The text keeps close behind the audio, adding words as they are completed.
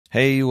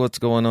Hey, what's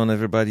going on,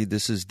 everybody?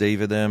 This is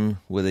David M.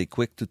 with a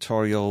quick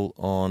tutorial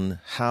on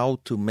how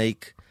to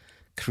make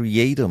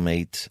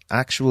Creatomate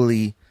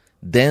actually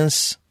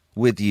dance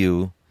with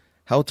you,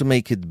 how to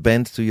make it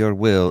bend to your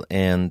will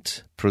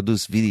and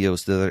produce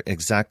videos that are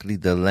exactly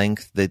the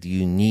length that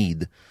you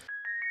need.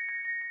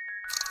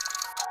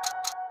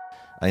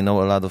 I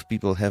know a lot of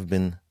people have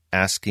been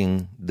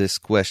asking this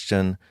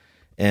question,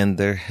 and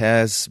there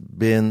have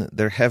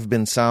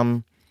been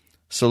some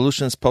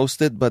solutions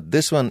posted, but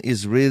this one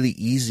is really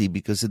easy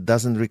because it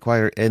doesn't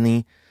require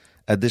any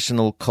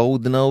additional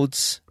code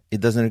nodes. It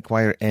doesn't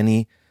require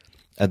any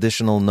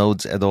additional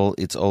nodes at all.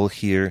 It's all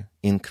here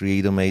in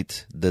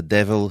Creatomate. The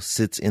devil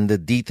sits in the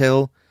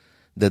detail.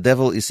 The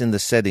devil is in the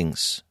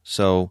settings.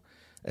 So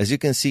as you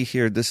can see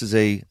here, this is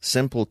a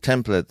simple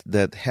template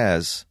that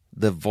has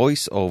the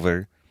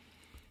voiceover,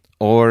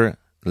 or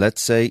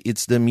let's say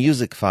it's the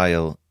music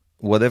file.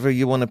 Whatever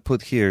you want to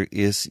put here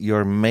is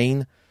your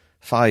main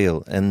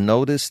file, and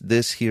notice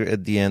this here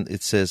at the end,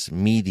 it says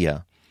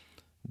media.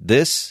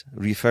 This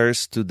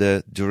refers to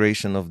the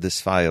duration of this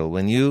file.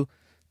 When you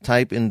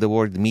type in the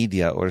word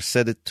media or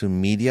set it to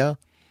media,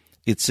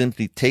 it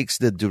simply takes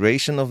the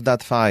duration of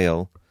that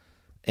file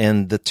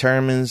and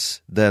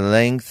determines the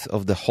length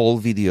of the whole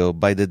video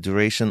by the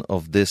duration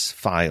of this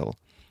file.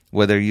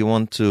 Whether you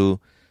want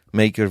to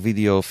make your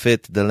video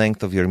fit the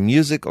length of your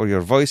music or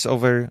your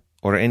voiceover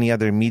or any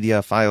other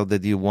media file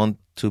that you want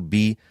to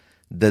be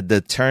the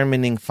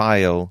determining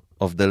file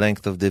of the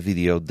length of the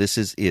video, this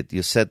is it.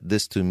 You set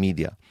this to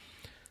media.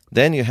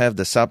 Then you have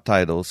the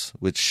subtitles,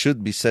 which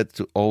should be set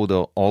to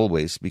auto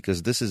always,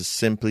 because this is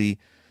simply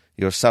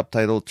your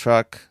subtitle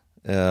track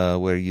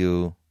where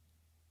you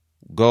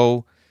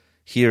go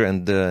here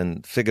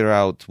and figure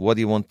out what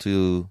you want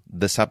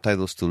the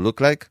subtitles to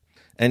look like.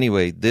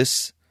 Anyway,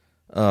 this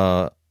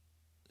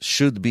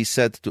should be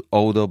set to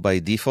auto by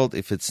default.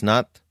 If it's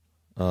not,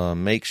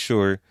 make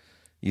sure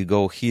you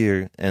go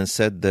here and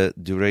set the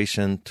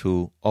duration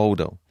to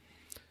auto.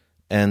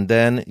 And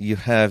then you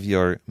have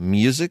your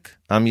music.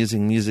 I'm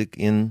using music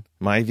in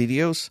my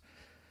videos,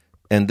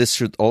 and this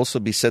should also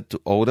be set to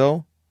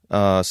auto.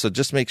 So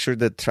just make sure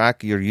the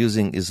track you're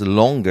using is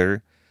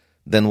longer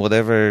than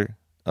whatever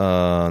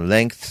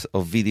length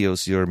of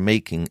videos you're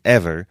making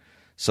ever,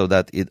 so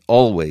that it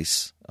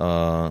always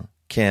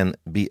can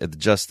be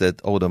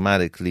adjusted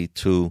automatically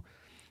to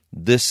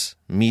this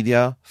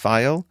media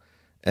file,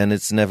 and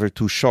it's never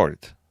too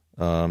short.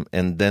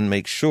 And then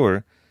make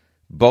sure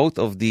both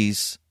of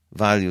these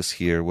values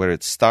here, where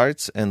it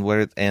starts and where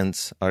it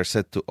ends, are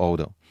set to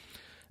auto.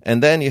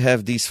 And then you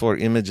have these four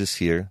images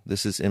here.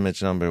 This is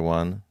image number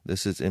 1.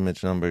 This is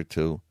image number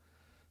 2.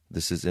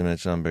 This is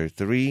image number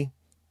 3.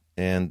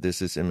 And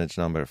this is image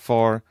number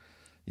 4.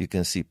 You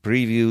can see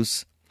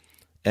previews.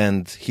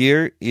 And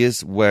here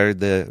is where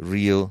the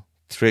real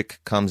trick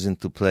comes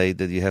into play,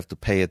 that you have to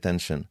pay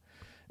attention.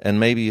 And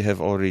maybe you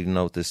have already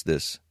noticed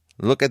this.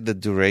 Look at the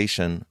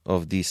duration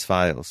of these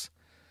files.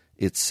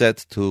 It's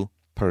set to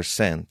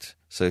 %.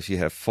 So if you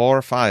have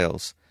 4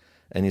 files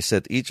and you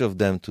set each of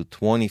them to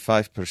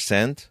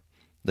 25%,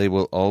 they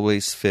will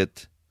always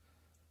fit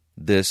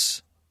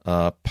this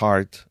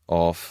part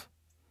of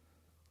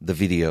the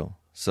video.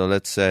 So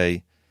let's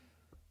say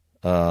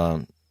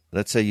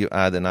you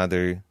add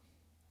another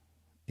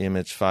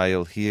image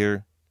file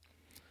here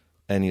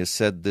and you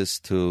set this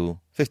to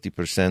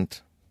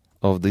 50%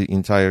 of the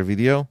entire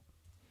video.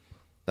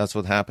 That's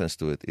what happens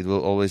to it. It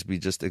will always be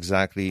just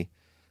exactly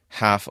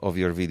half of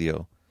your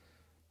video.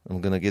 I'm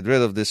going to get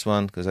rid of this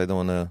one because I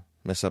don't want to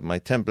mess up my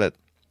template.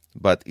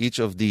 But each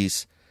of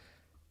these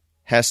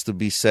has to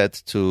be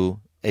set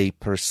to a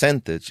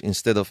percentage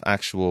instead of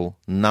actual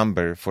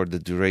number for the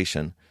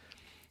duration.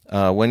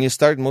 When you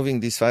start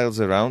moving these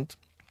files around,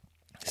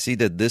 see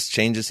that this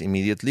changes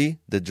immediately.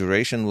 The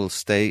duration will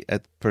stay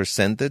at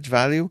percentage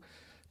value,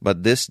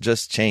 but this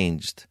just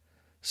changed.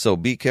 So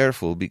be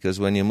careful, because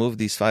when you move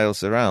these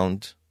files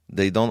around,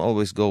 they don't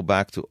always go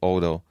back to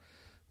auto.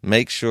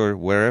 Make sure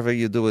wherever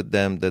you do with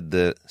them that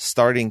the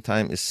starting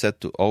time is set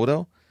to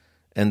auto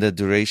and the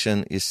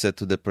duration is set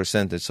to the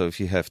percentage. So if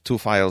you have 2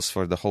 files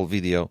for the whole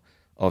video,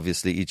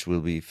 obviously each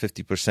will be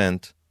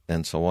 50%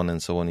 and so on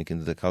and so on. You can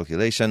do the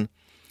calculation.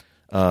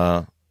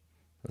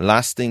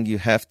 Last thing you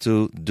have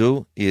to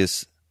do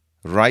is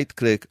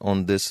right-click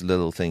on this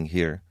little thing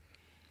here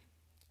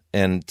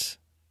and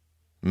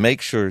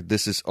make sure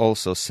this is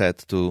also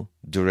set to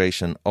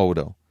duration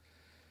auto.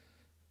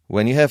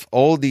 When you have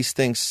all these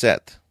things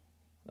set,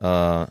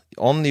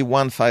 only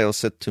one file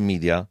set to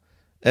media,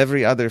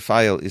 every other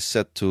file is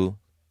set to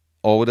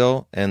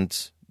auto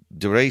and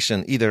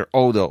duration, either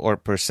auto or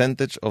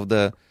percentage of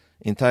the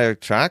entire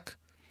track,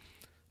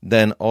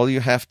 then all you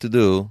have to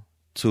do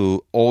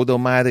to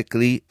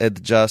automatically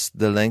adjust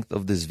the length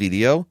of this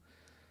video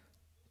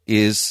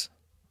is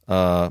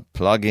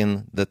plug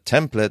in the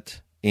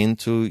template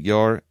into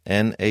your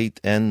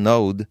N8N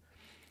node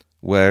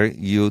where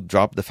you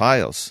drop the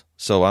files.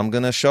 So I'm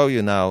going to show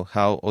you now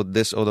how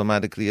this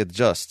automatically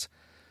adjusts.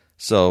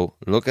 So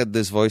look at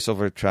this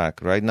voiceover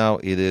track. Right now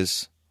it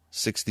is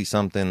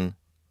 60-something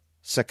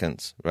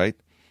seconds, right?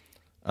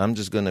 I'm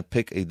just going to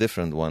pick a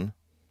different one.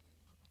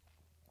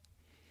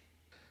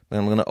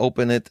 I'm going to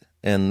open it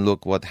and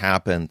look what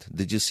happened.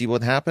 Did you see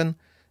what happened?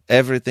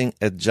 Everything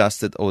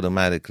adjusted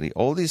automatically.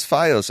 All these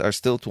files are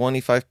still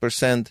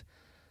 25%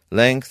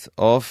 length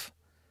of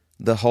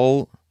the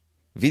whole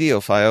video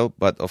file,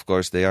 but of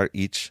course they are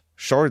each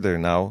shorter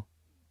now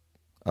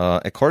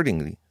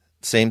accordingly.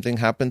 Same thing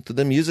happened to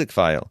the music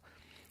file.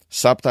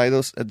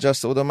 Subtitles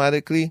adjust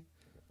automatically,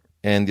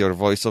 and your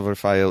voiceover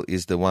file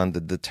is the one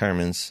that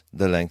determines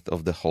the length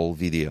of the whole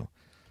video.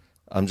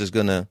 I'm just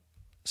going to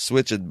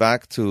switch it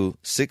back to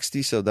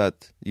 60 so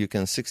that you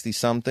can 60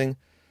 something,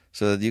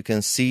 so that you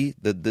can see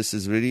that this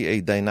is really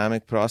a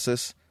dynamic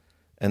process,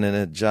 and then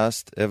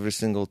adjust every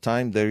single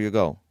time. There you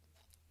go.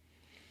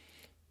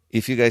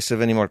 If you guys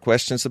have any more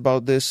questions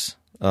about this,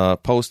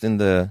 post in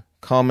the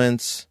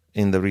comments,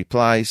 in the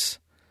replies,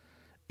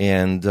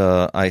 and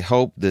I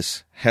hope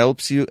this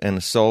helps you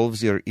and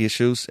solves your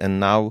issues, and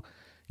now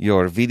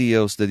your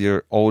videos that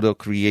you're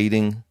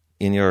auto-creating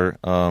in your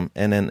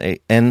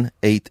N8N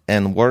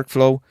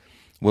workflow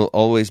will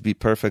always be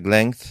perfect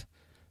length,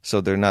 so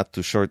they're not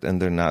too short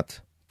and they're not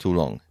too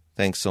long.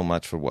 Thanks so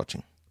much for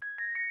watching.